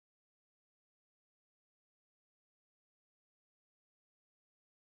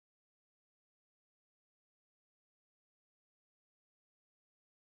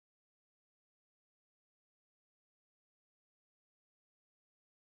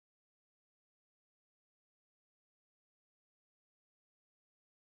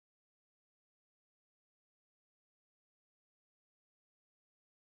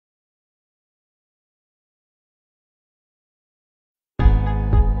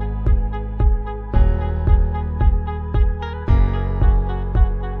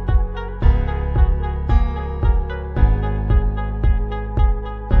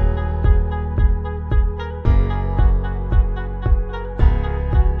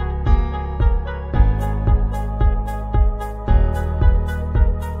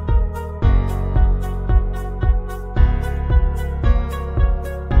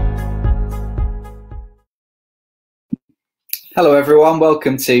Hello everyone,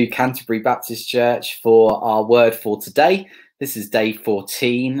 welcome to Canterbury Baptist Church for our word for today. This is day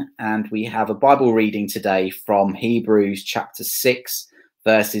 14 and we have a Bible reading today from Hebrews chapter 6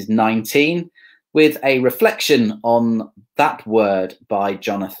 verses 19 with a reflection on that word by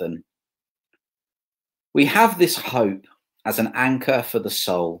Jonathan. We have this hope as an anchor for the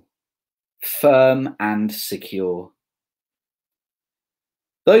soul, firm and secure.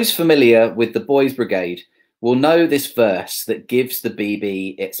 Those familiar with the Boys Brigade will know this verse that gives the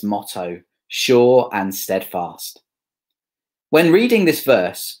BB its motto, sure and steadfast. When reading this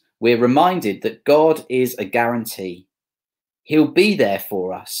verse, we're reminded that God is a guarantee. He'll be there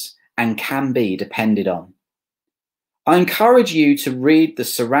for us and can be depended on. I encourage you to read the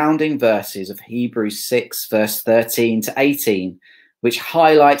surrounding verses of Hebrews 6, verse 13 to 18, which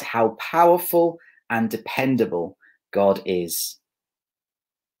highlight how powerful and dependable God is.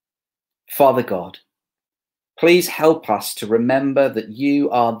 Father God, please help us to remember that you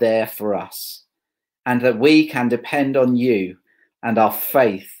are there for us and that we can depend on you and our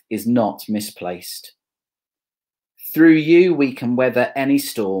faith is not misplaced. Through you, we can weather any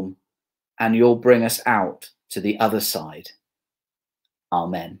storm and you'll bring us out to the other side.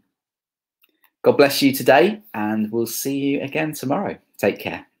 Amen. God bless you today and we'll see you again tomorrow. Take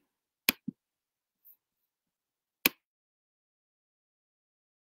care.